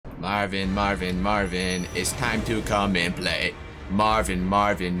Marvin, Marvin, Marvin, it's time to come and play. Marvin,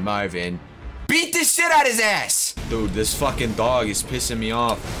 Marvin, Marvin. Beat the shit out his ass! Dude, this fucking dog is pissing me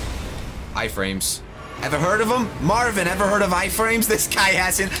off. Iframes. Ever heard of him? Marvin, ever heard of iframes? This guy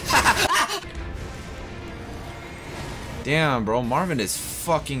hasn't. Damn, bro, Marvin is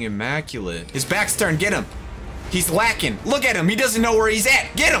fucking immaculate. His back's turned, get him. He's lacking. Look at him, he doesn't know where he's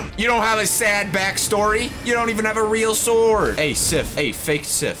at. Get him! You don't have a sad backstory. You don't even have a real sword. Hey, Sif. Hey, fake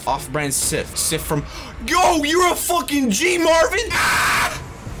Sif. Off-brand Sif. Sif from... Yo, you're a fucking G, Marvin! Ah!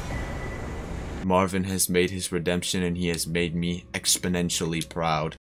 Marvin has made his redemption and he has made me exponentially proud.